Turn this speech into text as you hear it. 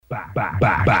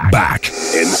Back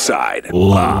inside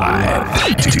live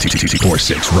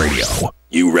 246 Radio.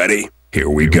 You ready? Here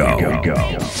we go.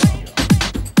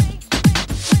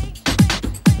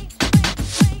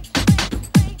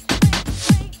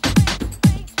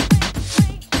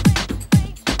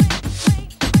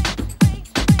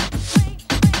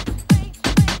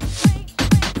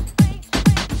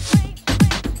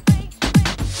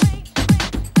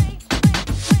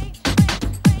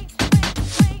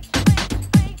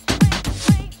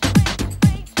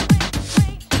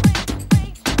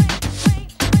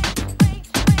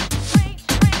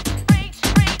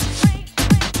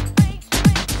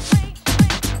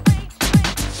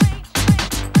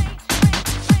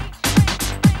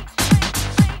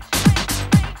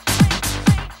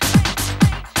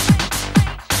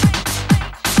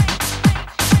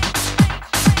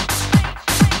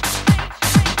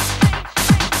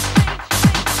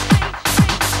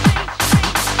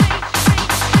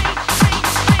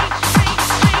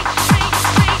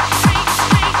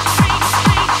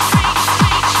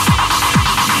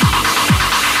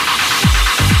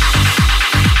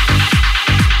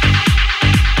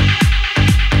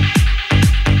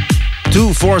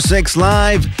 .246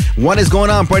 Live. What is going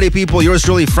on, party people? Yours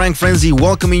truly, Frank Frenzy,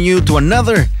 welcoming you to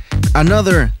another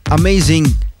amazing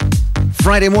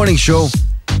Friday morning show.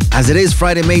 As it is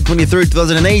Friday, May 23rd,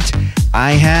 2008,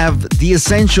 I have the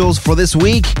essentials for this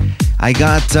week. I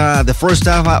got the first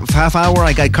half hour.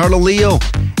 I got Carlo Leo,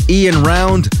 Ian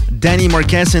Round, Danny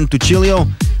Marquez, and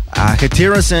Tuchilio,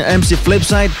 Heteros and MC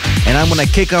Flipside, and I'm going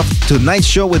to kick off tonight's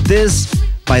show with this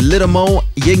by Little Mo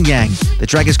Yin Yang. The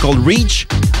track is called Reach.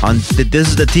 This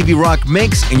is the TV Rock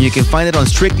mix, and you can find it on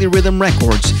Strictly Rhythm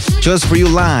Records, just for you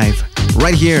live.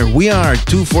 Right here, we are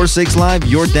 246 Live,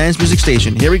 your dance music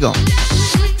station. Here we go.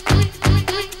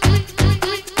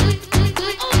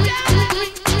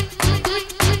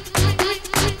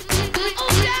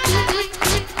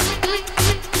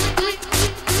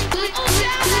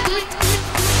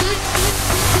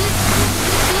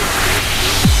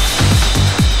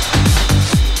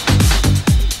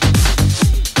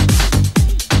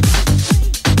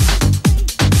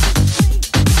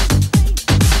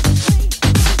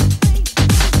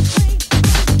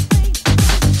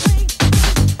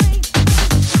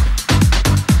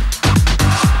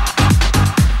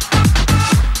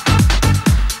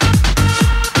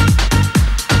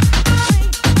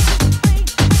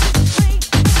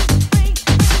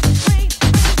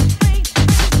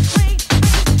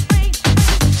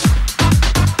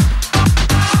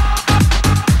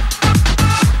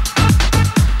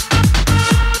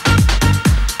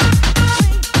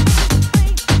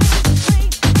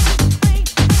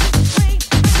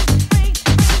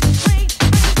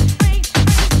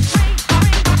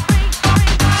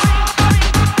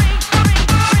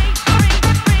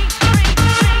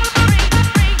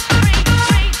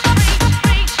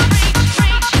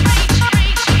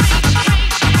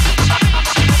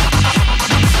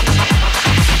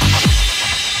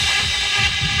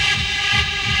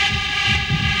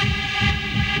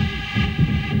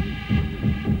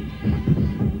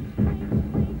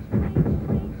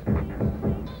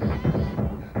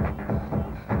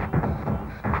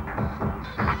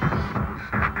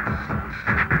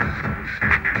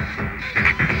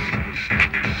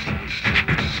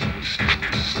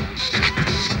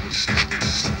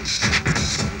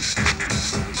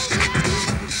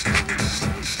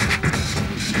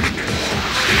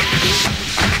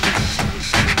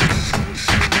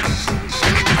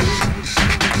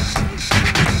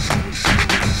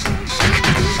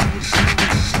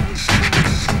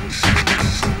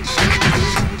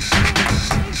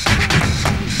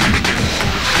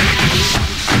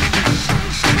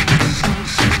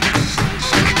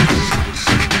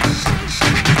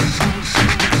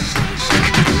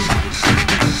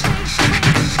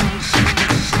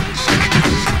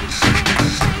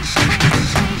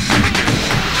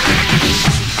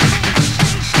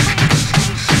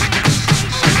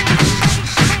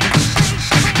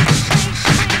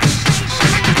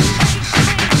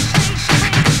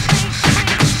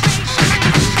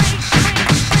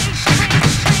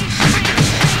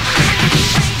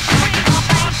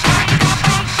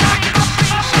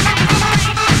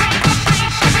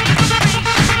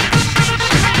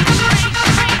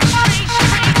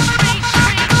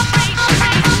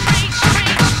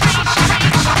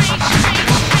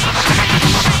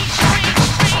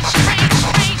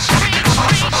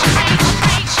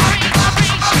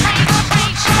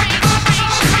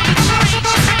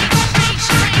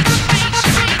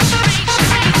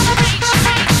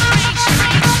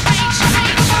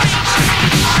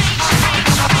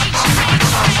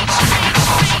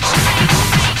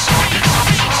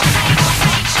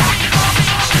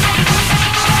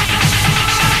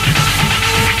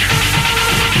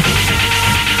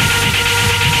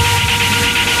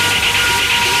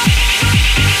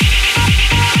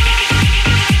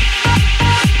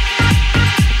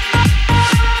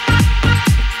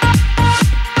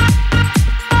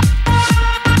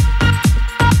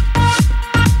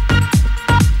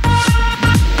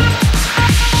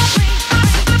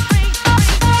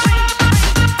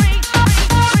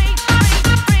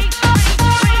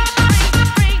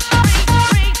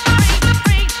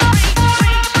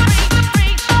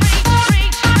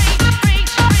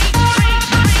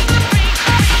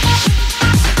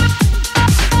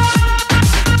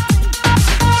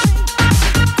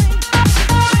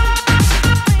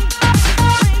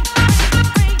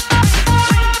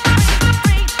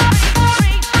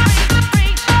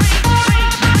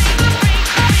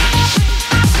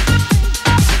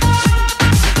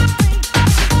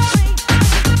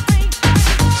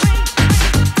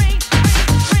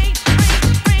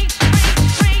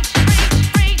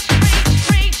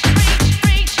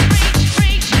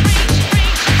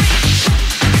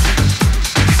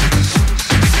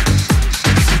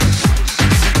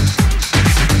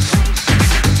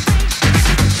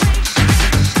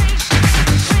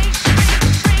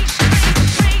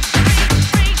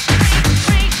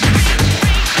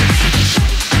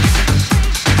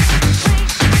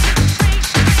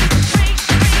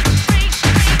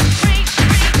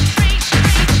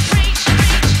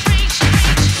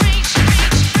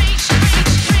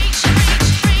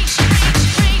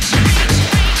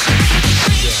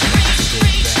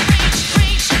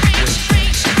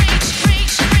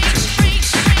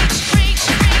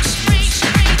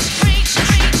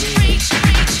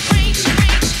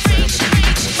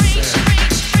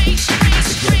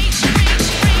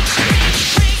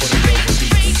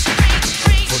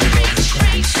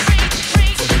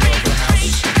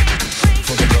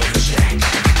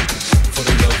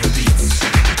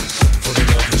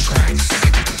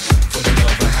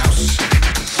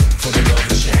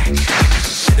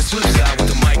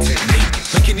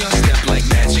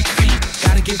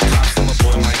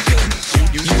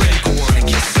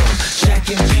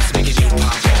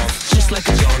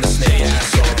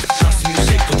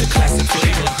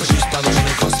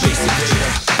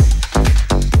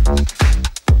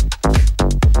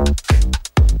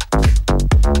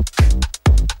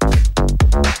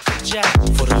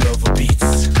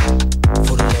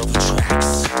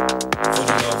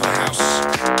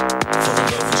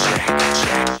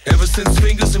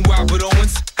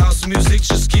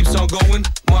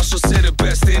 Marshall said it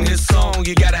best in his song.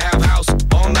 You gotta have house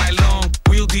all night long.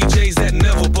 Real DJs that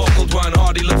never buckled. Ron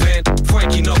Hardy, Levant,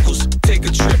 Frankie Knuckles. Take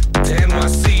a trip to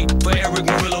NYC for Eric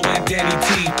Murillo and Danny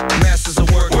T. Masters of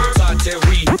work, Todd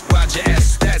Terry, Roger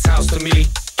S. That's house to me.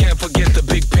 Can't forget the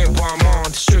big pimp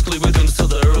Armand. Strictly rhythms till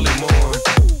the early morn.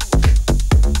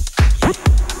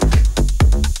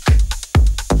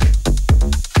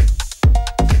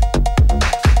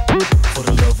 For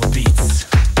the love of beats,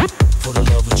 for the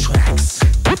love of tracks,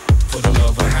 for the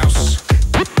love of house,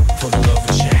 for the love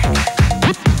of jack,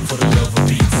 for the love of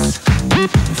beats,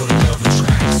 for the love of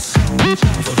tracks,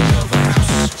 for the love of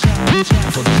house,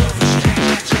 for the love of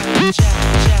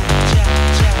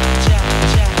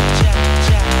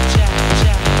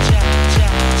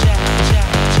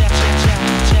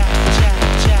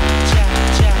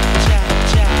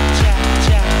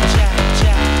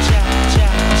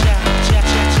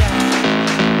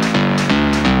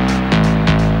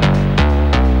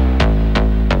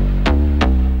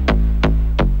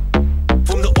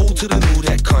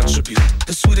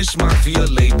the Swedish Mafia,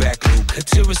 laid back Luke,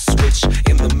 Hatira switch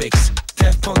in the mix.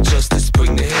 Daft Punk Justice,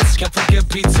 bring the hits. Can't forget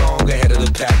Pete Tong ahead of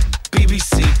the pack.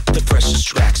 BBC, the freshest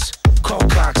tracks. Carl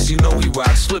Cox, you know he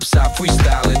rocks. Flipside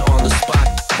freestyling on the spot.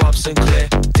 Bob Sinclair,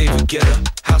 David Guetta.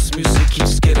 House music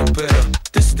keeps getting better.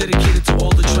 This is dedicated to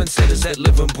all the trendsetters that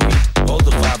live and breathe. All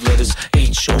the 5 letters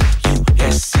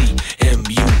H-O-U-S-C,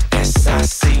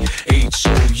 M-U-S-I-C,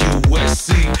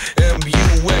 H-O-U-S-C,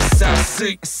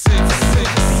 M-U-S-I-C.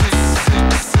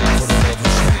 For the love of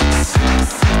tracks,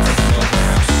 for the love of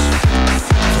house,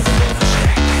 for the love of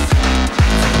jack, for the love of beats,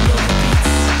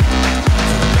 for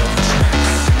the love of tracks,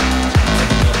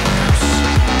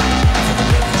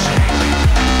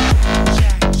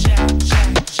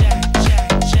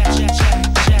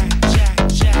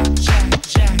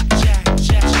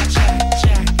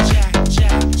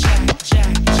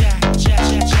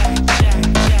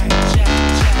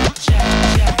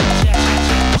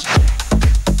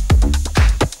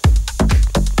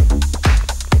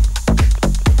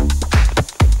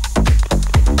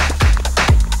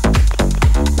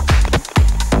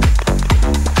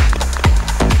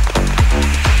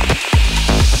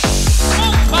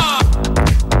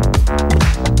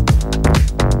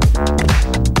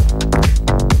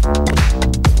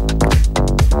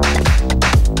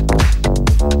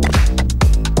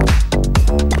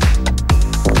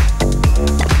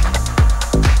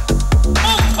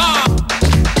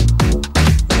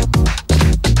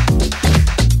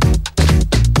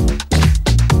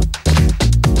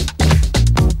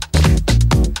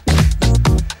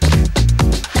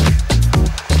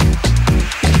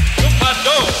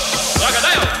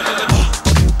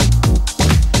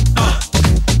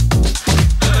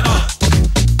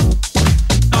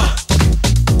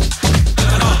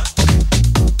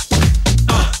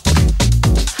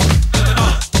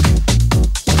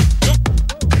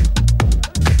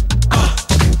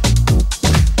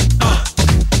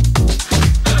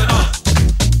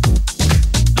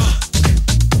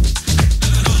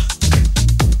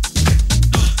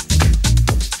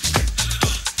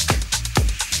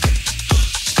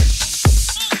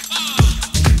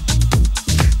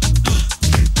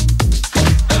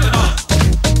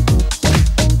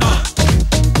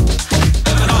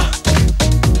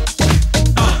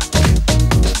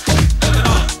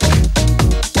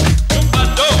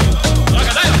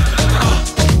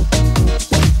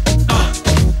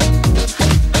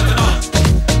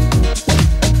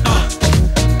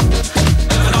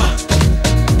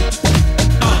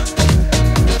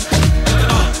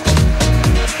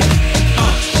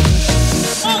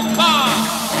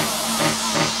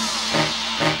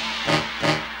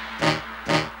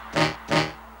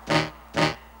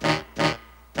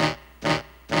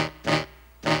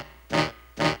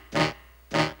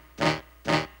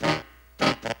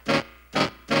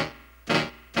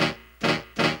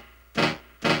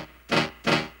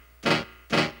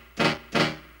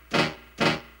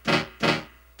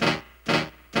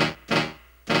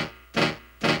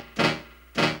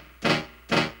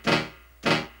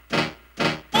 for the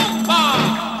love of house,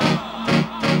 for the love of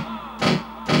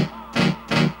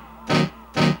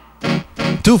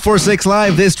 .246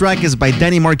 Live. This track is by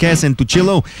Danny Marquez and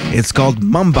Tuchilo. It's called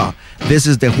Mamba. This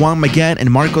is the Juan Magad and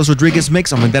Marcos Rodriguez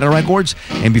mix on Vendetta Records.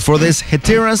 And before this,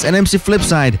 Hetiras and MC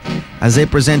Flipside as they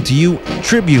present to you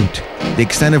Tribute, the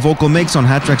extended vocal mix on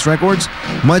Hat Tracks Records.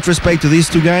 Much respect to these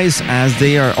two guys as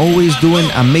they are always doing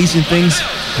amazing things,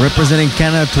 representing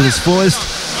Canada to its fullest.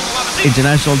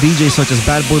 International DJs such as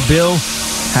Bad Boy Bill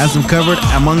has them covered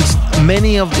amongst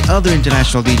many of the other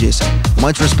international DJs.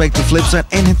 Much respect to Flipside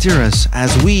and Hetiras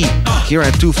as we here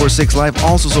at 246 Live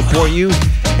also support you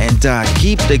and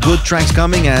keep the good tracks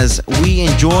coming as we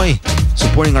enjoy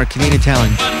supporting our Canadian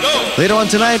talent. Later on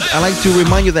tonight, I'd like to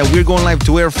remind you that we're going live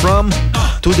to air from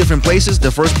two different places.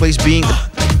 The first place being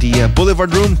the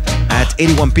Boulevard Room at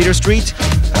 81 Peter Street.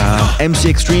 MC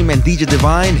Extreme and DJ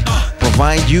Divine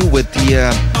provide you with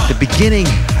the beginning,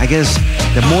 I guess,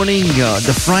 the morning,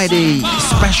 the Friday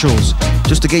specials,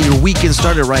 just to get your weekend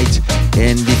started right.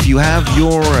 And if you have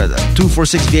your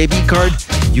 246 VIP card,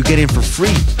 you get in for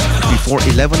free before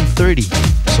 11:30.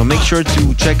 So make sure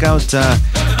to check out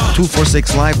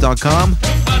 246live.com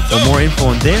for more info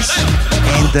on this.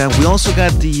 And we also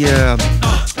got the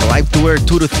live tour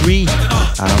 2 to 3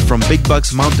 from Big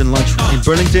Bucks Mountain Lunch in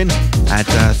Burlington at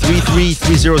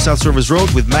 3330 South Service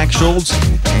Road with Max Schultz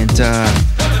and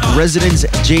residents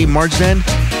Jay Marsden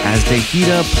as they heat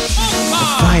up the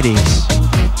Fridays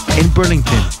in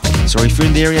Burlington. So if you're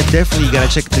in the area, definitely gotta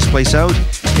check this place out.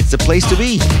 It's the place to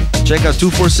be. Check out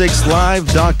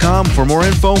 246live.com for more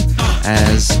info.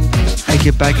 As I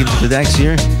get back into the decks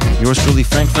here, yours truly,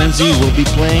 Frank Frenzy, will be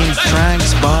playing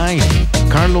tracks by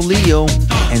Carlo Leo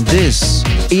and this,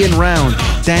 Ian Round,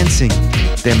 Dancing,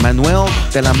 de Manuel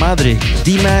de la Madre,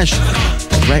 Dimash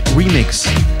remix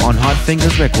on Hot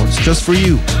Fingers Records, just for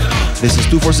you. This is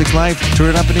 246 Live. Turn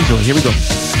it up and enjoy. Here we go.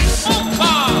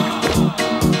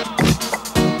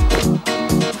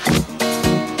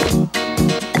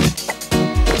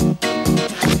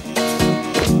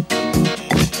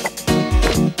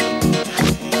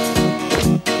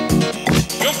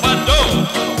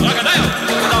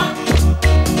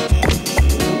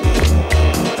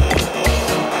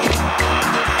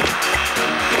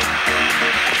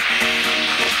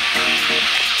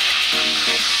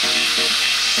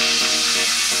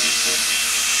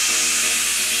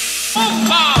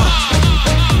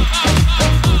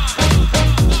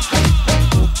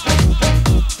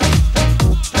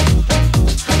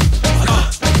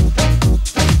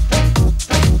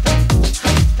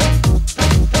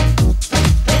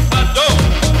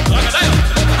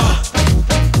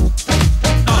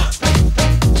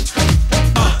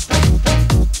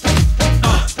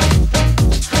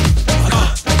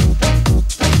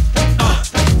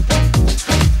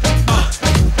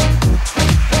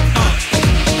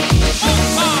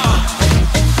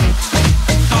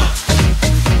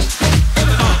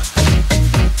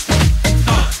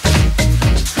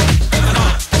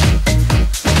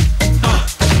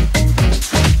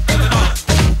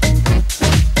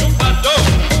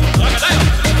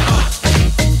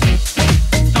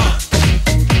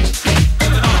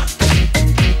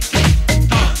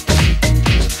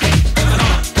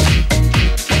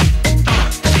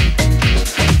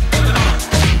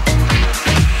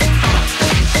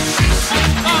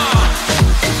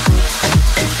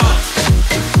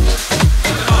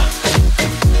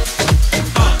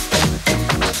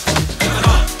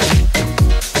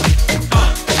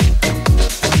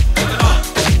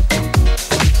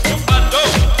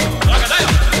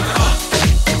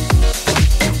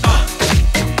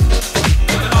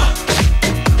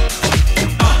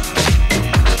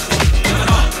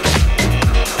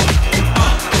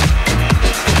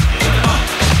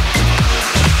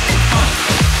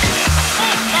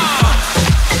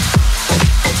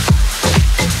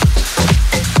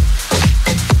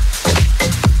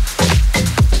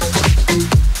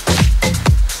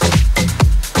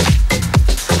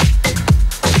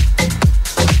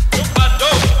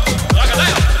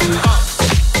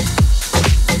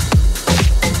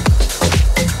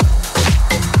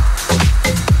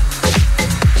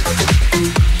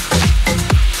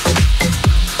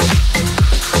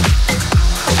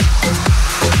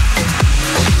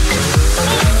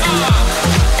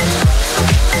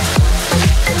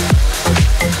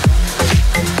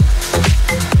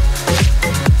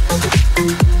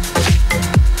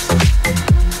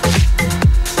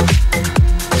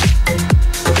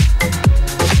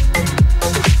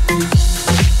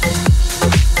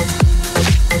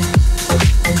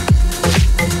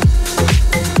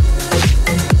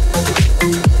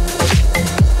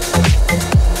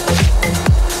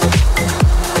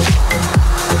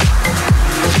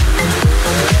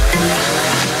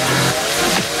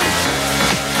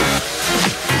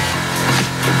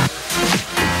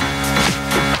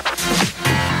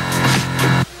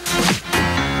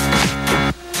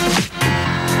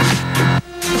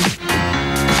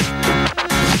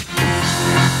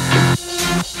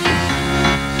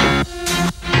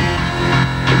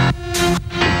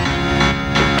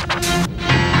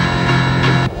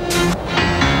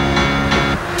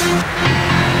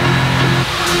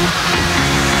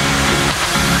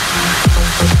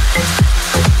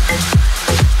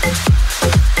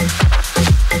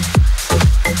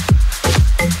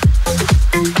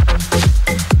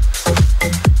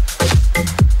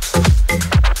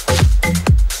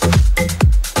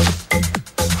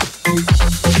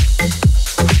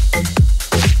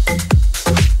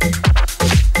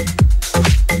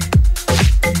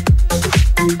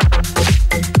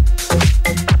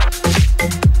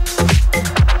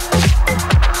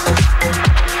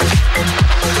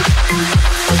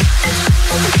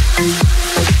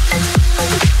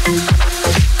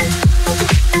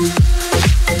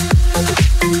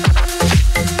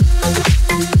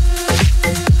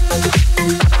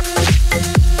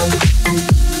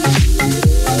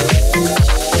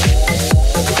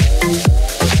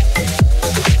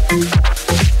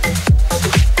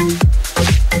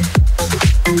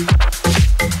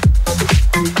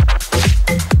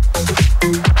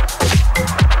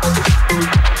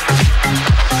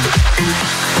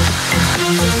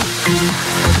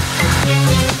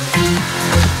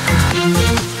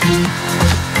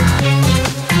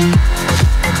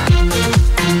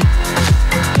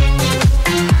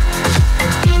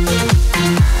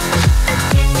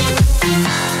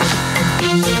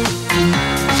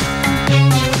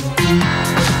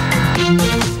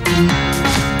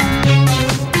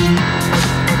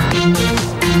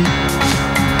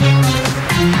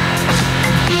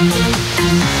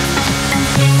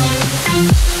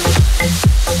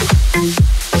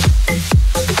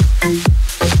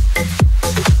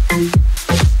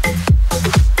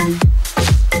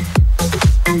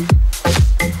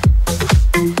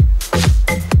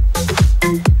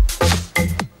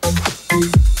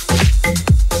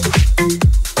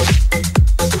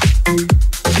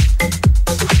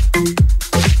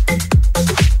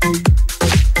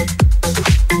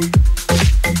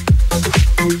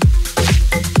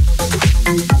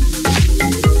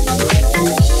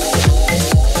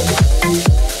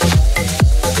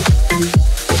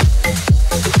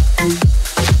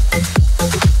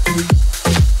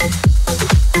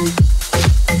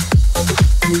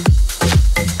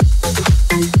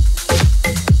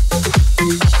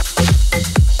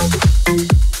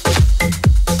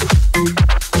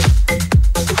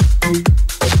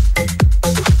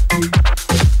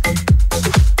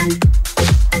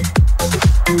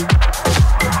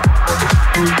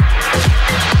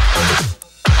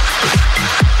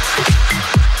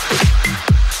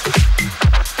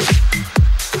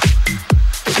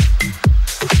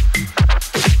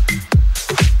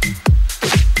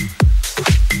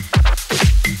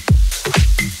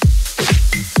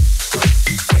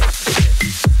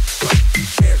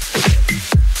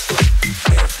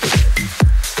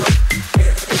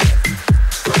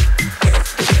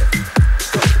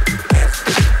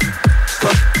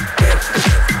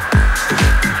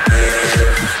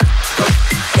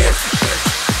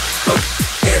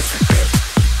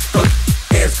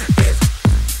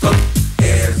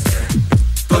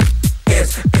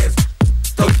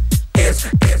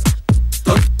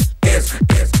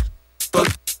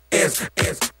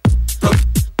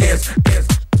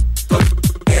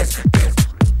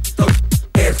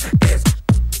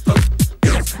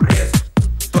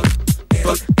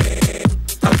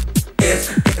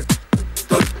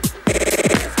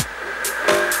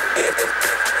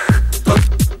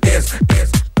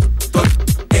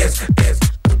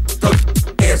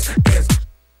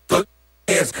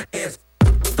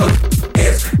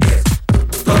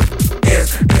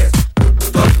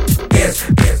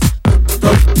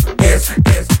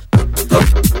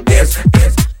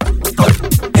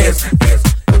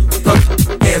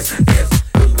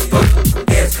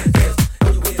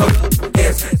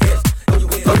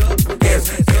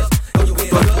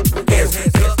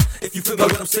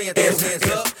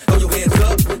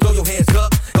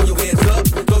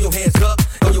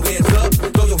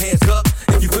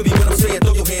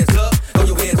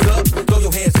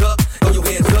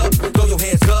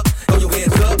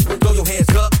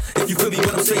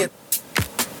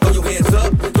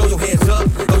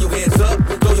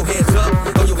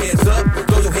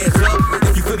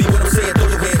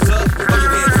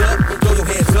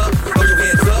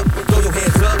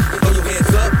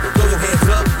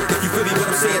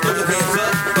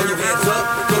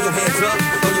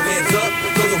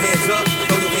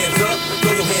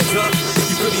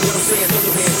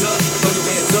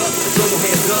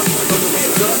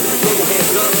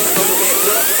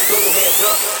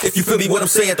 If you feel me, what I'm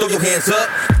saying, throw your hands up.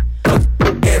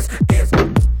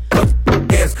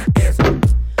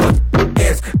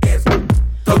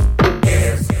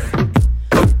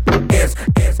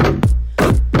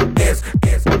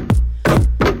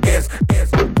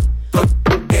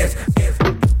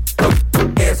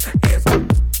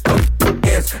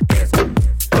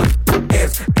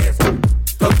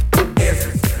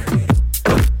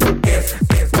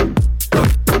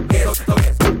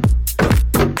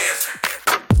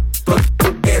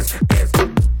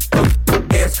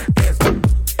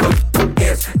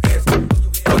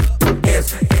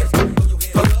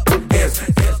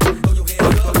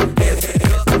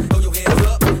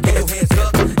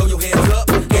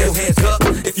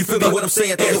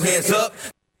 Saying, throw your hands up.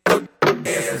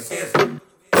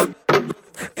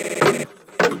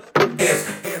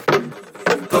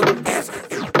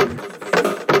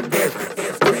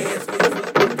 Throw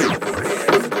your hands up, throw your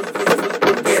hands up, throw your hands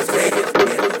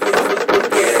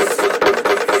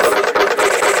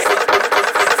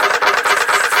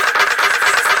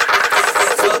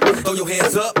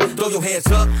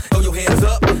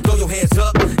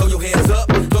up, throw your hands up, throw your hands up,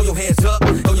 throw your hands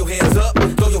up, throw your hands up,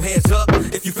 throw your hands up.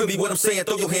 If you feel me, what I'm saying,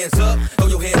 throw your hands up, throw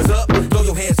your hands up, throw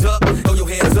your hands up, throw your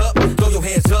hands up, throw your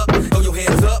hands up, throw your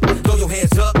hands up, throw your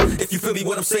hands up. If you feel me,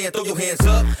 what I'm saying, throw your hands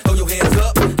up, throw your hands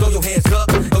up, throw your hands up,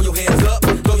 throw your hands up,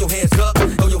 throw your hands up,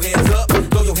 throw your hands up,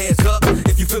 throw your hands up.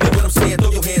 If you feel me, what I'm saying,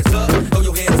 throw your hands up, throw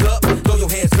your hands up, throw your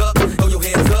hands up, throw your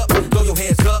hands up, throw your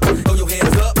hands up, throw your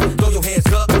hands up, throw your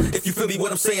hands up. If you feel me,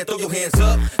 what I'm saying, throw your hands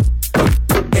up.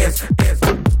 Hands, hands, hands,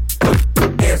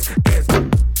 hands, hands, hands.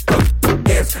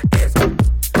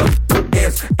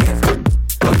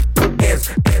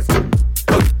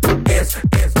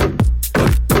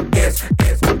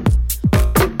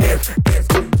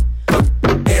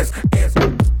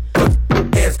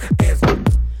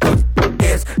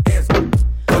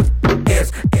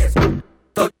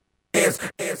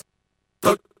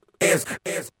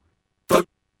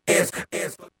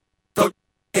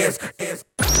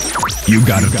 You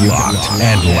got it locked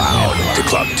and loud to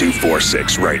Club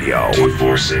 246 Radio.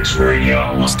 246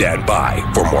 Radio. Stand by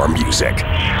for more music.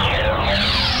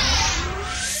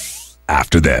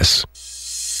 After this.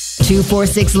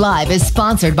 246 Live is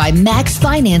sponsored by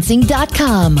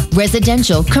MaxFinancing.com.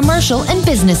 Residential, commercial, and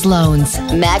business loans.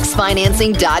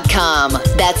 MaxFinancing.com.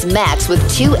 That's Max with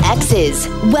 2 X's.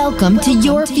 Welcome to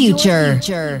your future.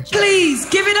 Please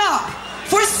give it up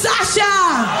for Sasha!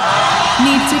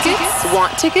 Need tickets?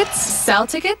 Want tickets? Sell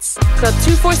tickets? Club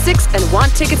 246 and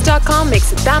WantTickets.com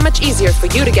makes it that much easier for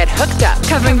you to get hooked up.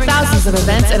 Covering thousands of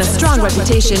events and a strong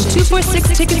reputation,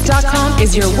 246tickets.com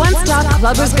is your one-stop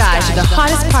clubber's guide to the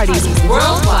hottest parties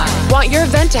worldwide. Want your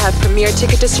event to have premier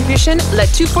ticket distribution? Let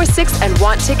 246 and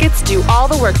Want Tickets do all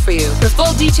the work for you. For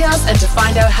full details and to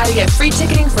find out how to get free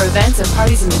ticketing for events and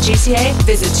parties in the GTA,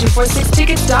 visit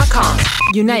 246tickets.com.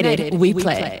 United, we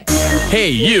play. Hey,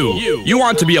 you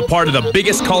want to be a part of the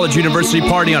biggest college university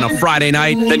party on a Friday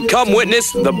night? Then come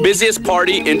witness the busiest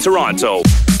party in Toronto.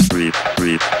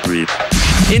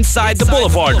 Inside the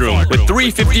Boulevard Room with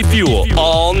 350 Fuel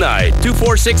all night.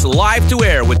 246 live to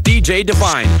air with DJ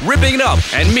Divine, ripping it up,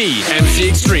 and me, MC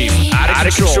Extreme. Out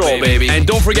of control, baby. And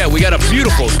don't forget, we got a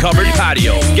beautiful covered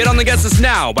patio. Get on the guest list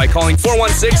now by calling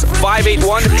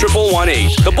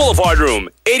 416-581-1118. The Boulevard Room,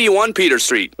 81 Peter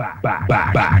Street.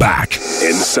 Back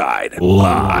inside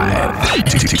live.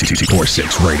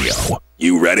 246 Radio.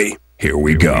 You ready? Here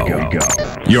we go.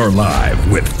 You're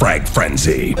live with Frank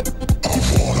Frenzy.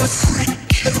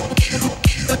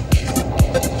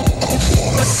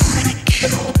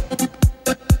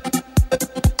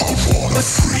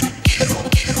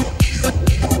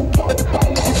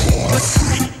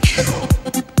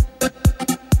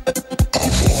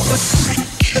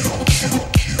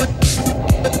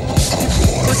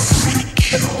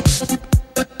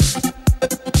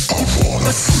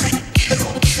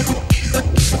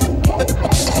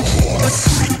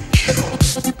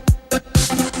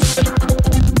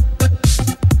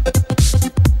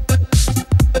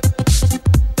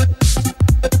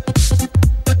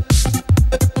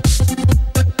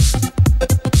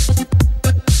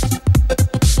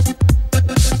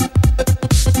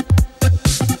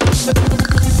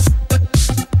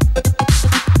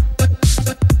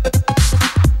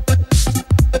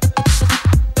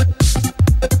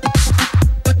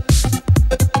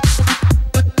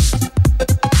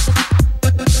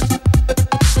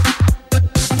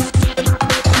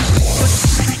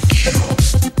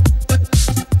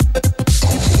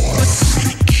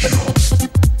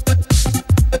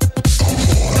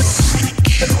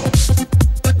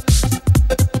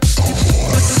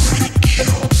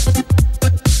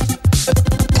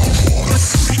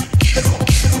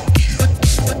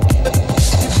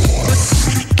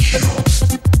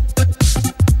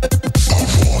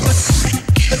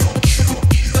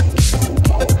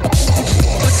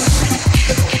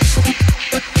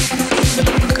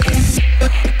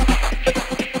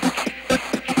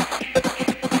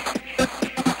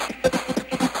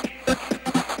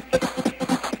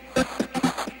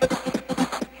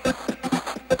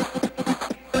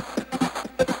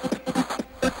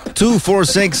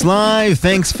 .246 Live.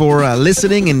 Thanks for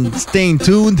listening and staying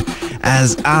tuned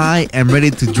as I am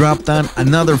ready to drop down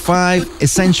another 5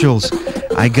 essentials.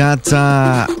 I got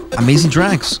amazing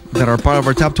tracks that are part of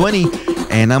our top 20,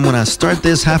 and I'm going to start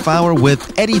this half hour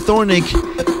with Eddie Thornick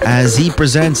as he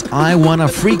presents I Wanna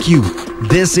Freak You.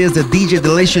 This is the DJ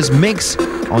Delicious mix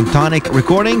on Tonic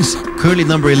Recordings, currently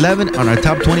number 11 on our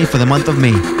top 20 for the month of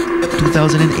May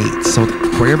 2008. So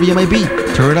wherever you may be,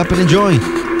 turn it up and enjoy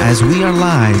as we are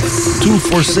live,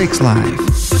 246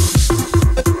 Live.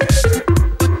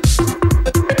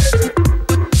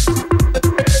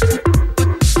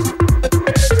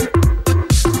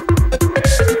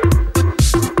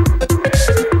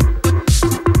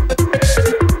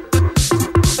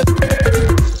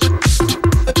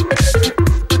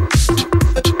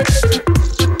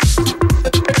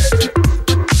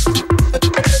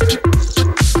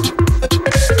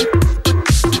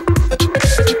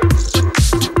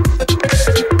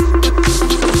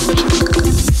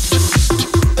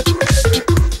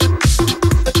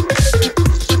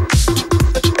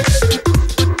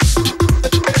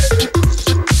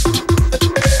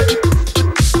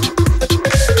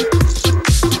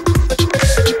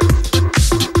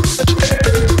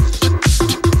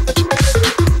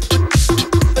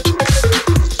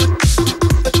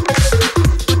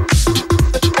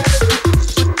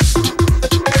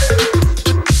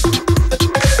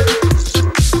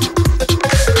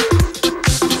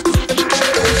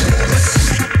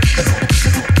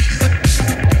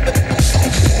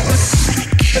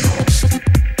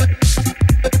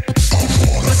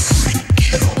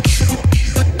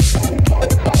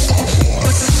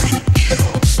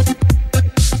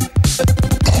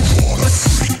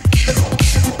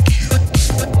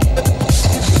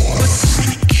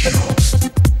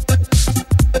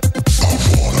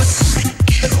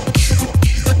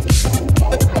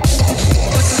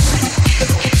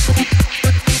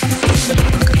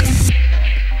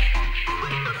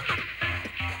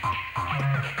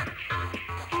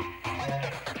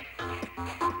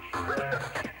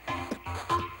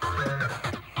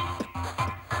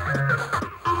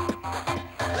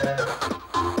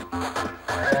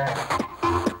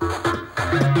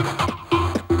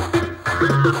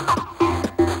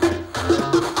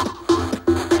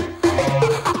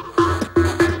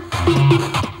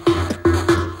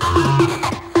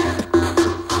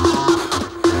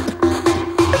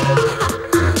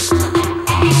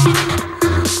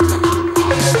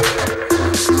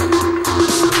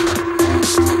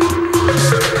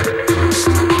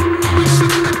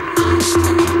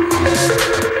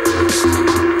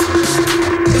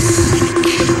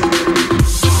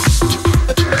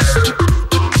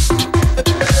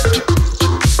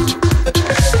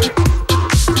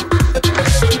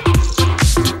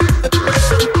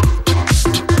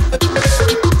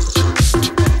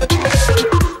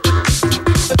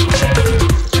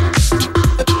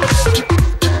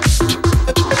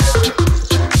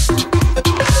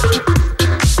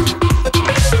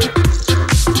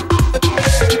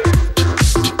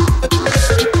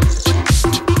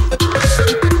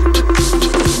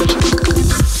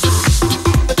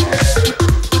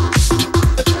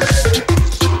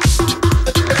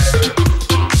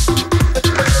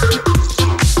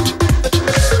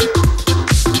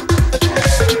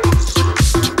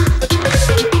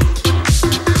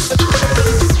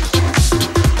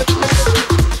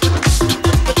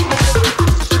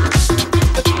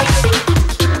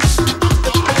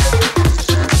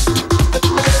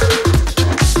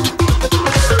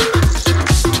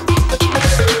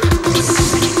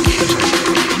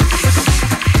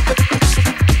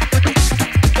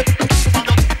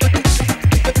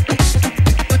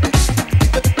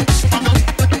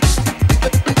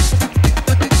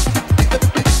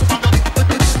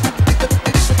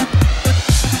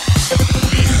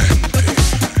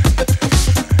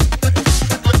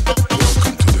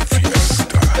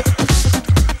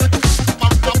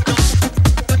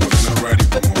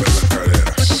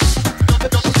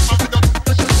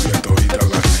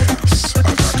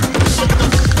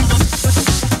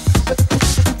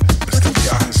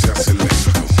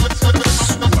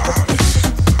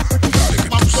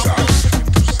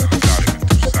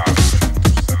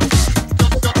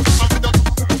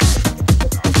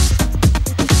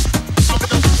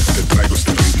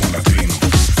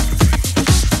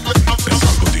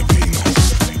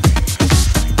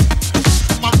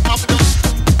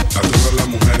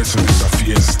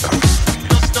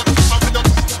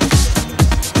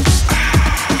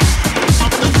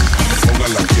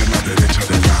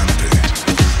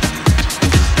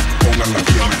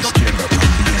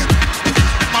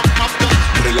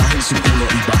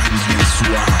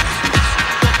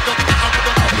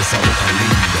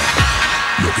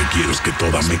 es que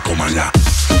todas me coman ya.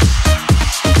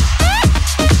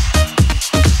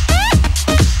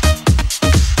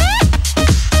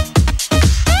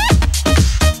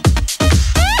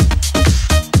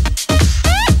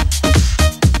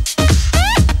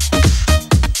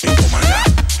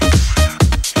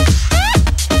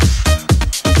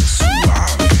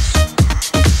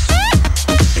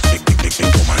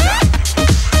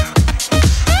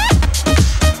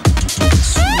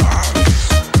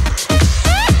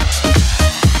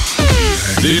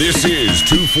 This is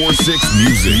 246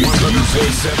 Music.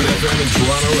 100.7 FM in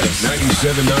Toronto and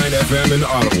 97.9 FM in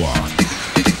Ottawa.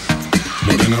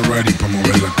 Morena ready pa'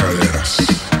 mover las caderas.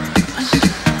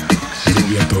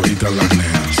 Rubia toditas las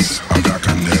nenas. Haga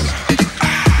candela.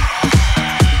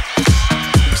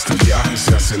 Este viaje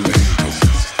se hace lento,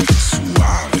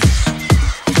 suave.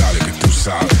 Dale que tú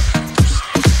sabes.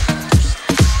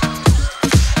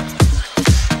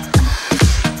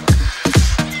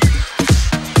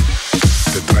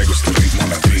 Traigo este ritmo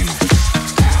latino,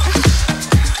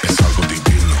 es algo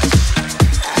divino.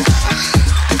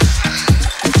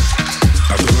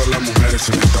 A todas las mujeres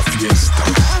en esta fiesta,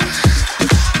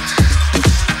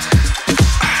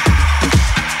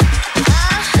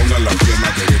 pongan la pierna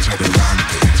derecha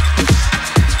delante,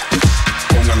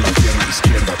 pongan la pierna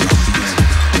izquierda también.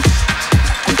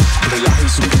 Relajen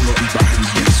su culo y bajen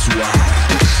bien suave.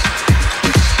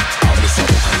 Abre esa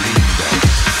boca linda.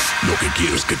 Lo que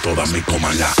quiero es que todas me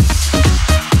coman ya.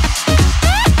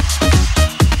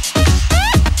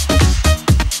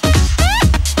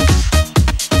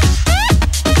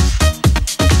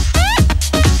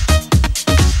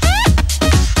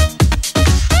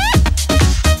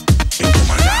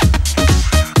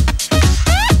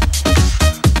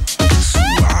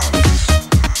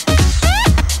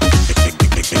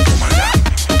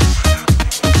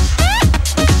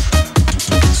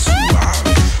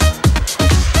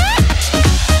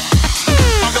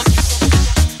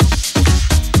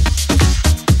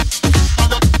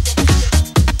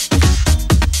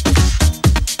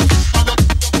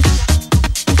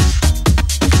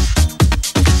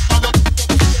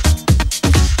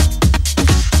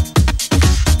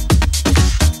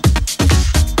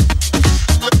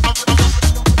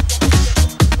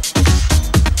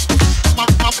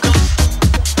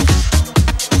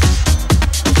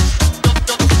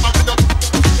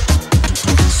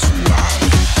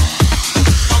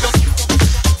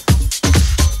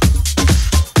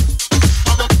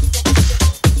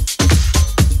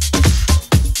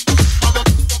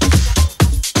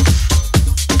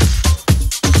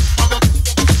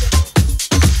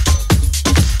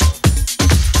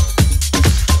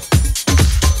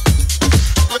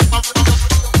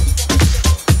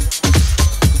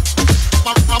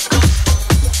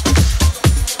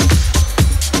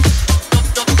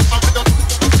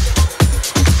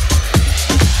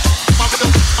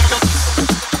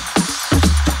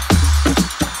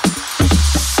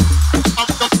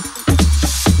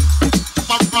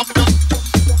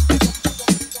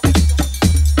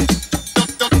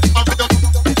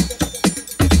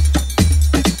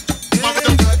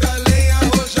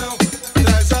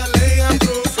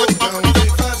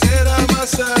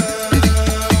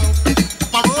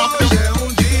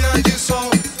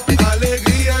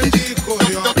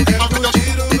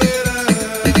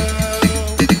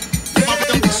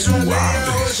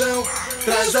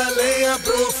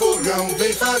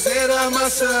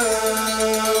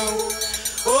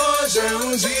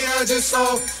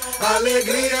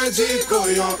 Alegria de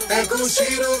Coió é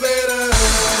curtir o verão.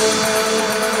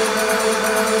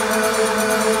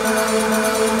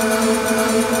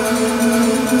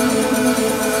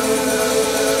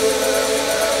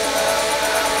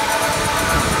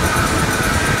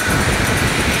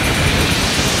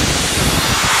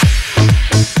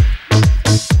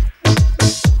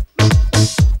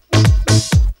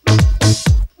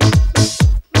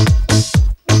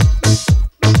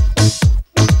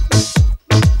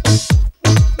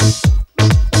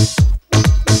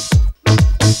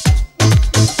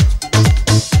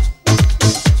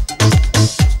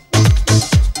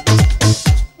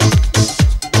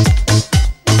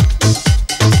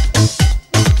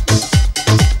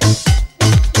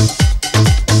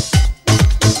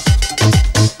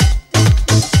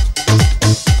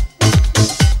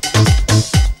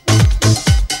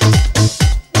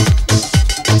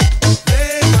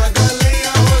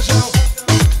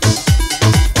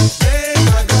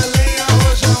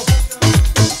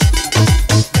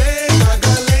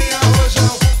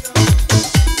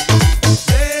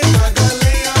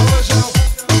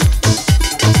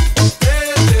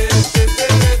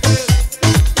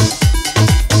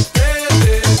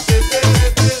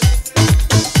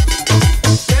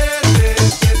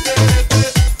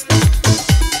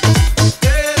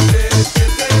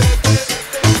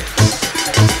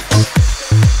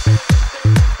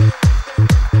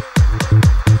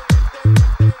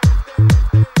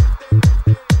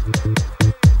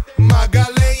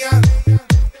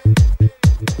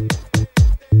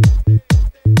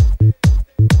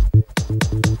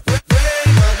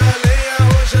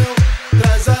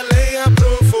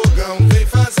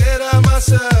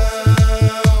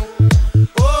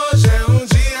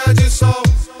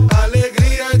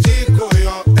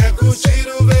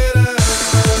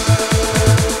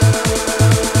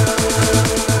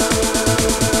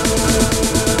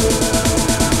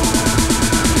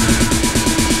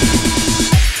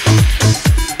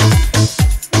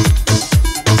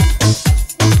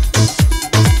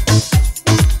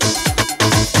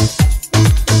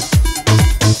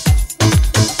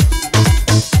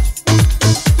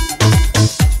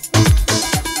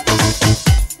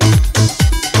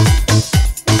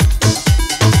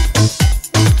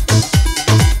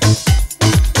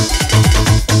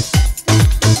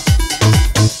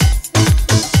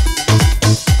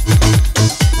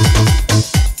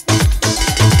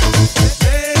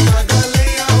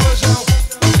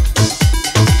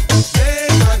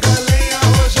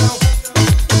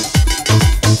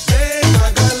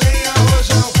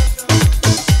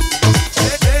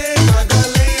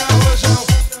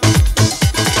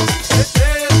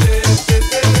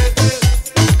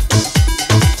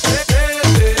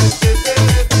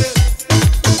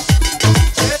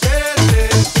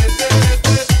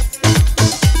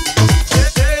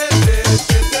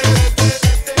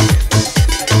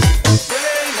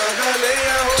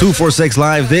 246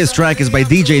 Live. This track is by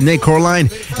DJ Nick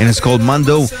Corline and it's called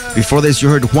Mando. Before this, you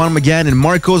heard Juan McGann and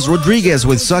Marcos Rodriguez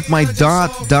with Suck My Dot.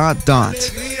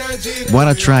 What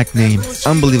a track name.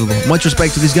 Unbelievable. Much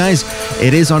respect to these guys.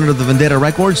 It is under the Vendetta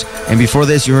Records. And before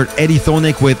this, you heard Eddie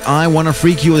Thonic with I Wanna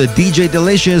Freak You, the DJ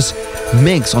Delicious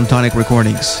mix on Tonic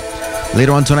Recordings.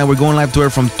 Later on tonight, we're going live to air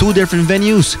from two different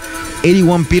venues.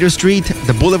 81 Peter Street,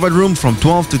 the Boulevard Room from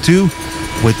 12 to 2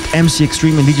 with MC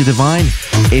Extreme and DJ Divine.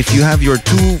 If you have your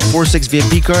 246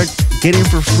 VIP card, get in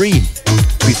for free.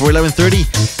 Before 11:30,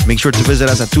 make sure to visit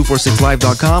us at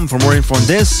 246live.com for more info on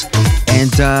this.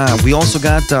 And we also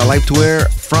got live to air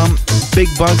from Big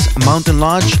Bugs Mountain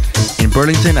Lodge in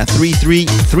Burlington at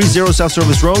 3330 South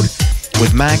Service Road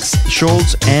with Max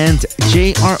Schultz and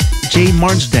Jay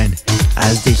Marsden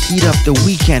as they heat up the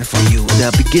weekend for you,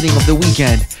 the beginning of the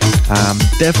weekend.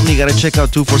 Definitely got to check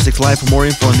out 246 Live for more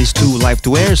info on these two live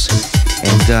to airs.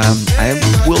 And I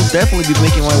will definitely be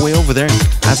making my way over there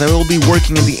as I will be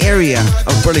working in the area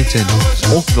of Burlington,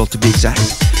 Oakville to be exact.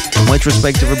 Much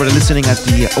respect to everybody listening at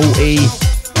the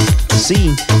OAC,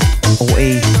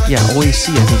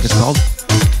 I think it's called.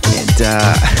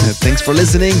 And thanks for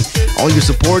listening, all your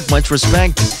support, much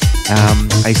respect.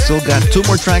 I still got two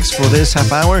more tracks for this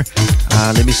half hour.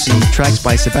 Let me see, tracks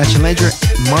by Sebastian Ledger,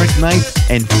 Mark Knight,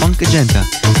 and Funk Agenda.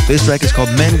 This track is called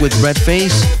Men with Red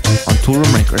Face on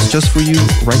Toolroom Records, just for you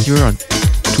right here on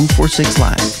 246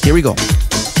 Live. Here we go.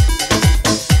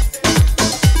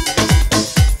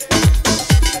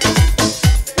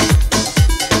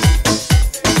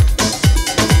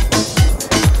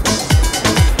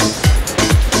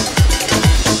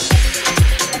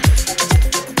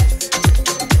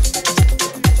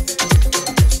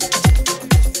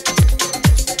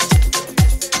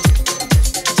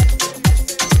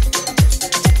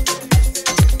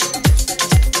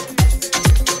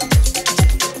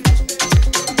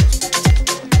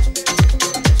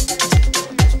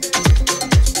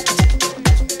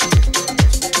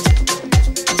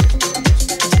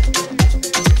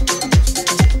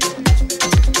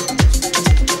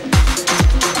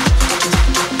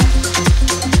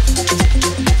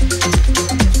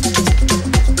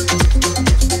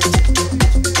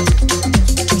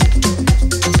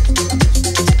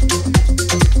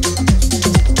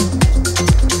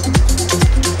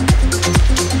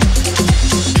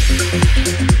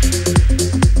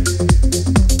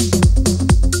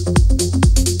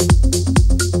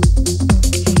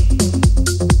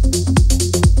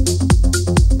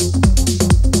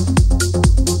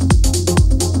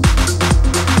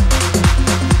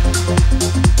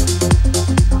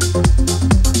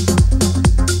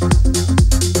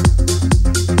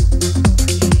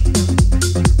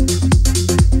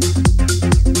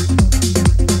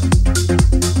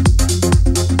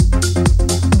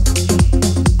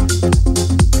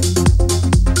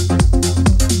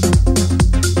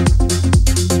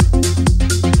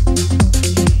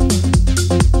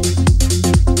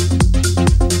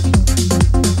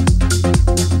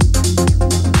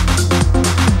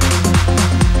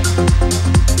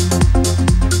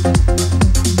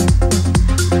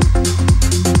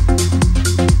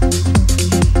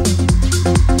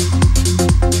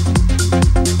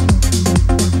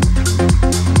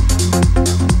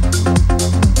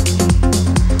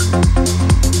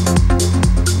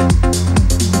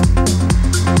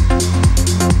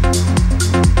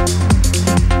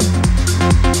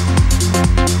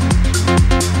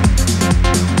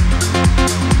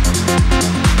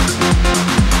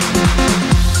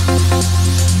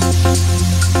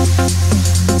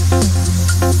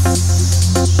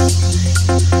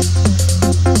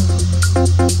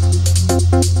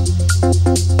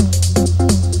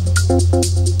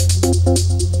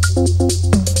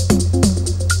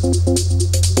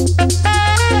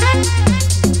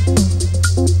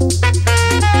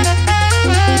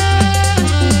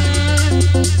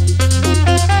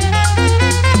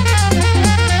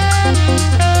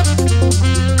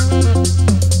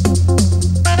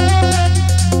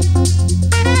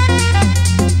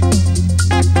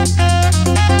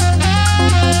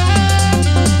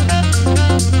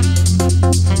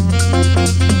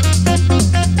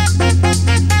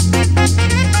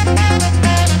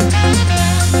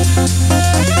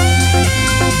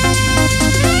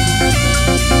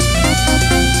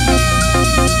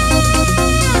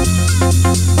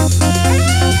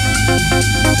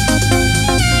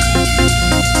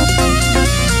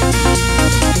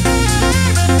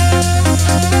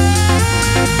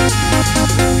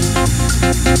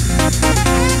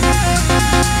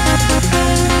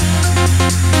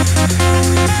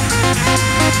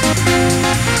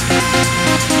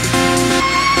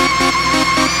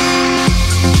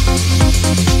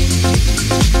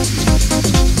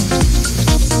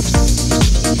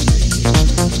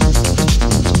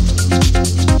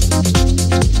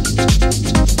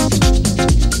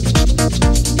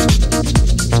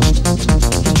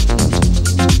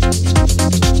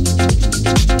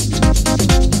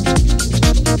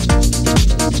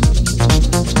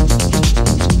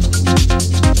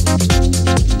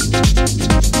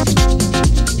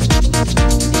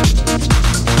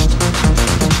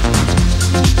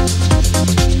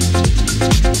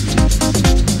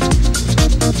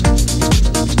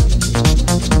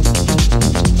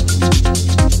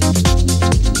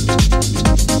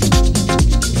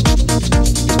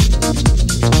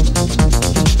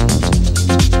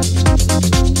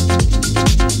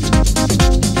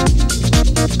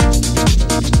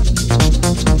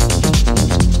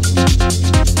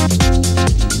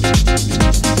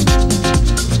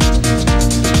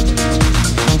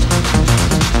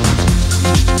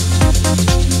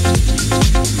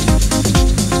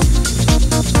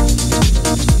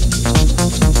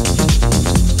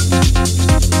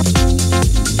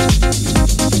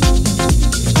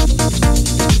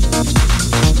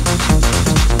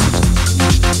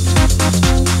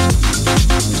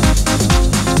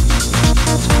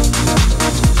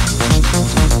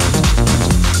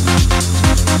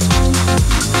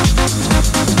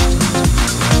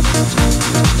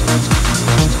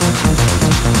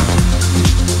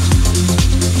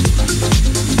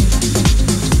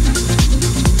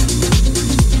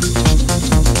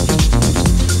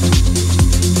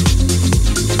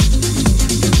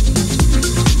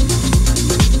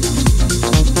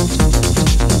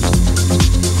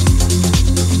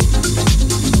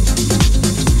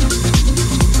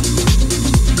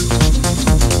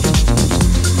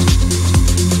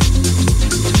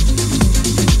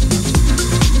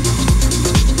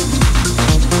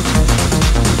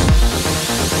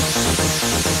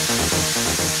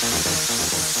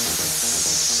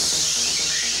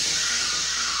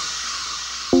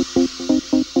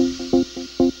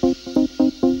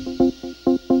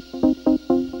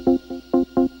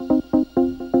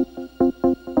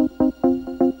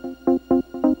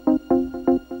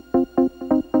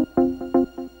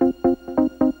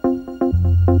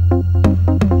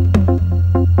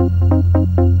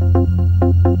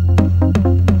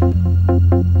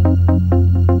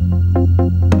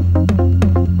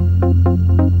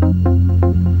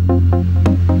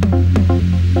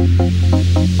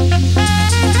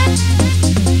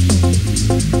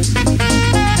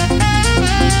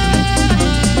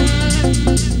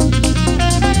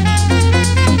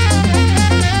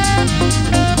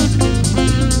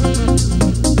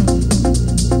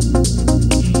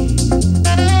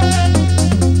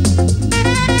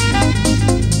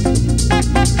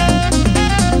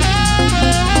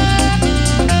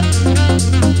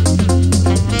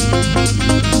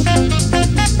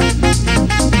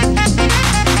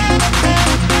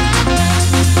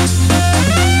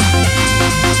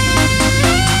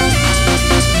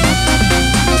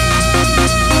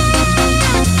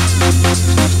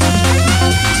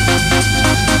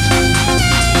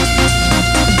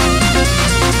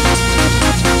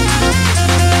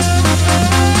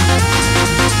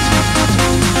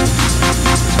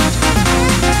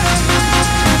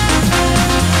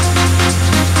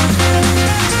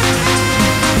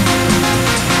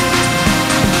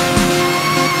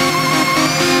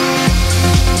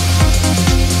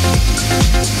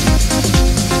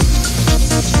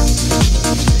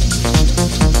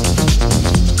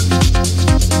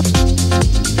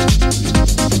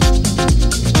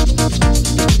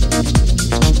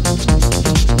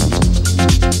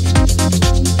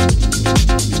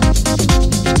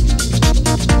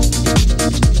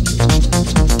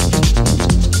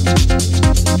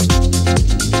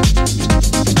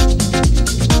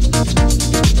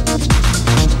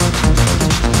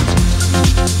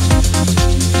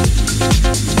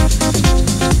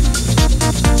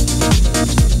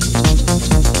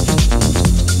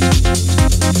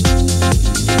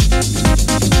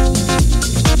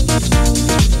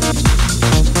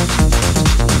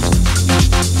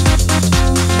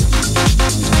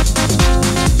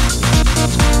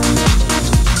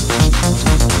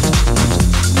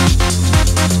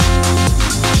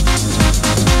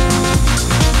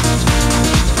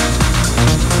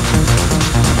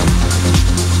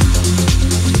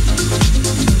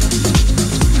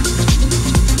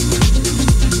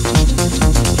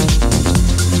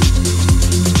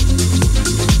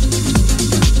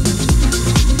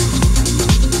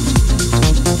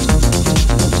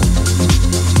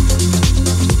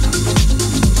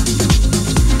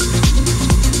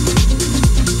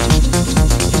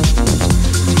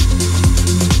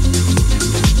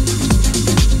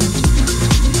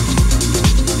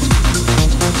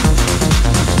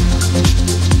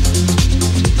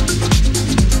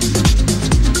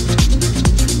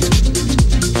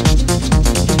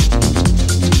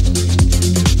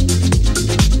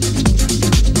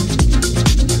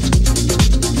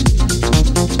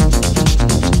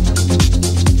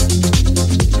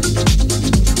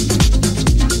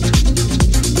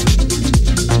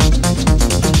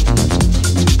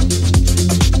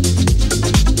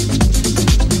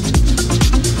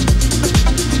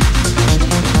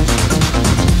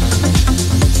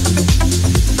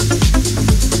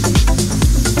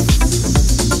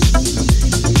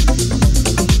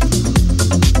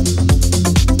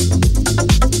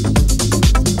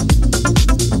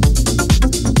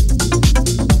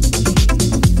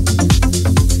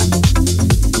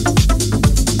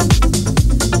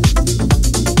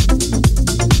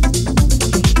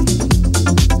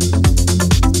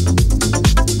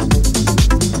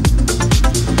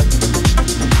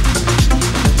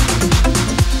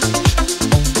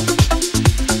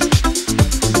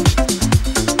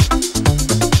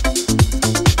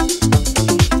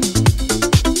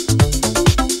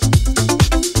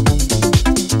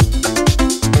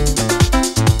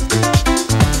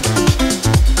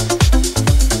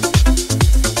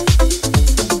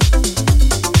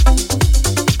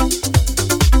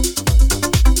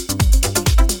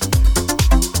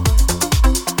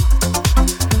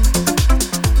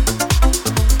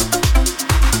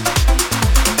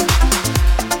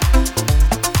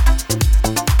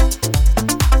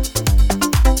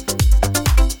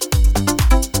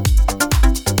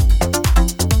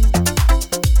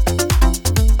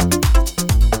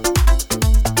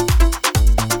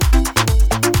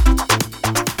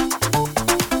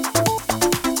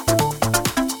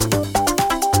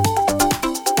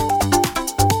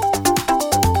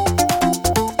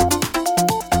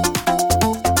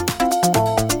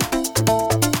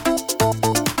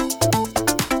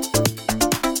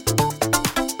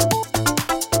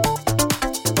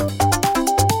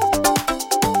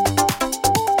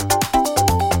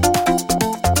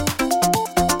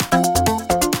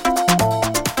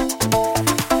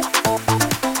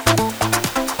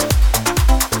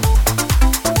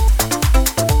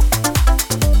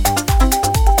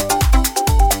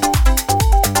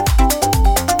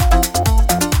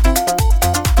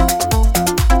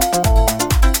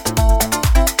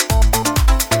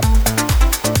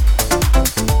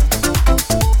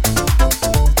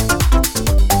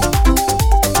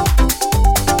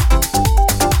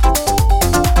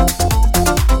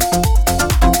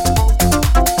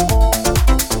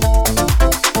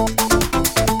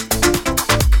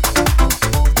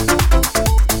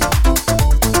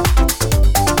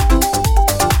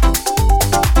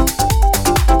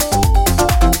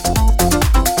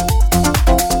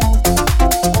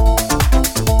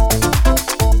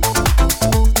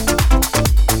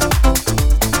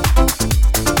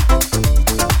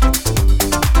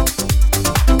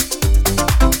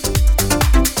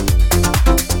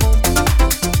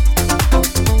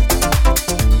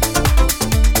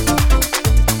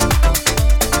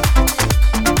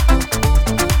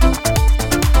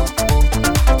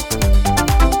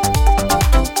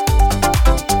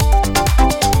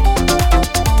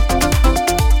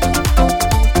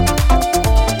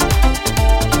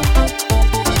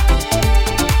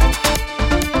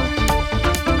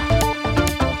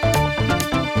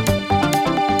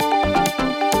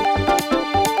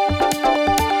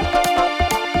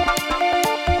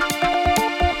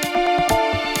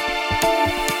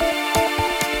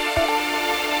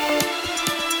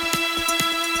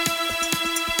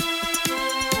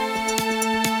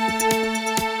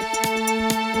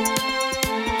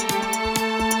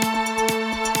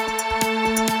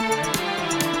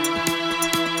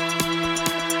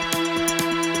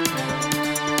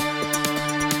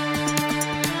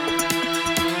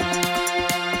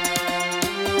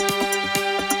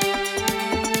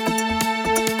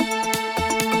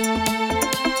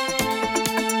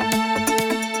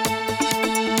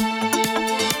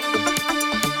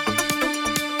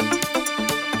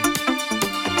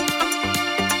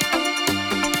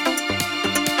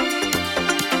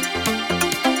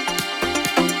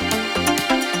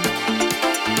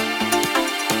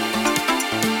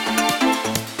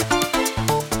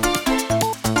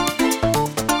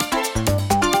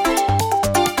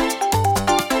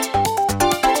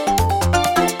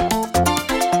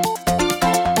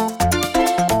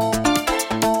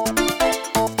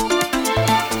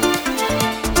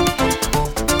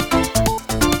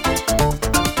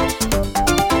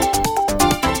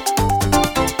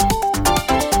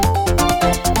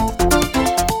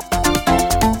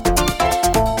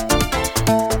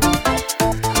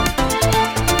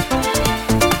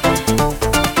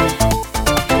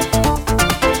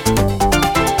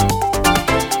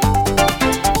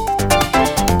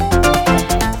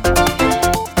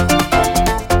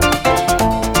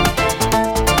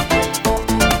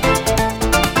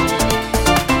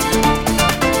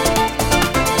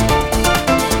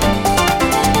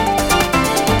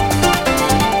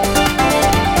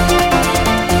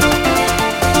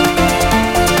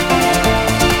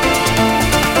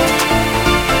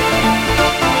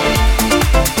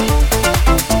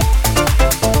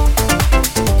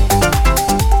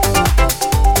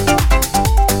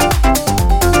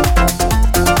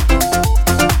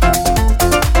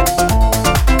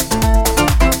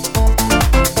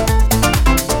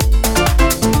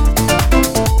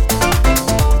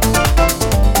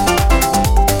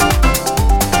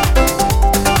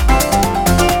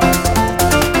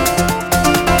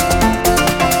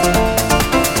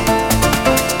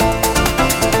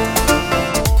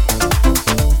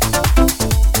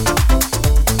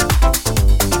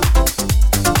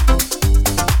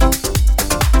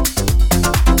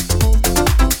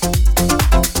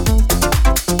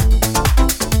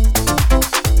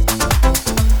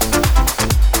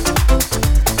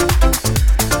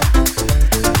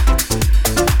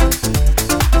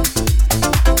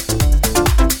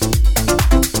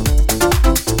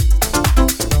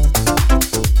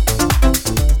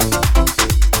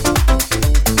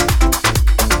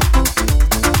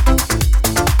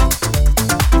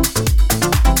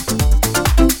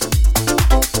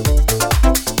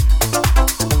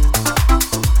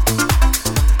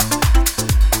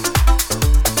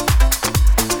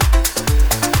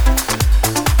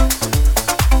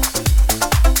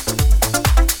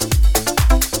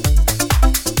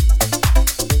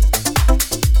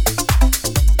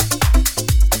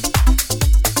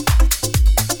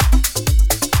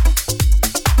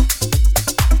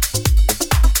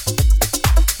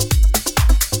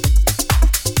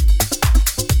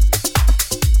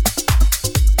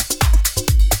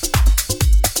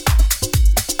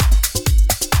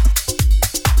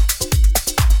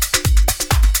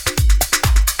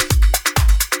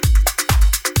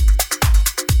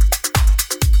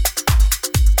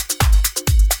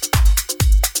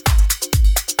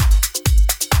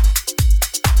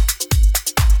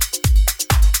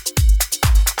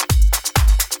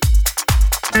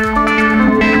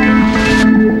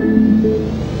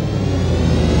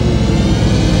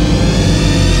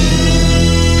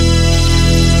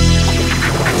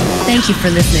 Thank you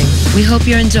for listening. We hope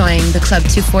you're enjoying the Club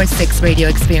 246 radio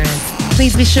experience.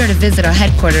 Please be sure to visit our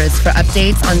headquarters for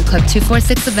updates on Club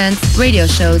 246 events, radio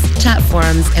shows, chat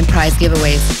forums, and prize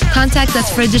giveaways. Contact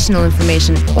us for additional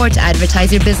information or to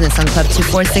advertise your business on Club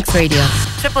 246 Radio.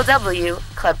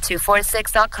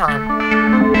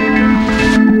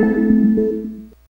 www.club246.com.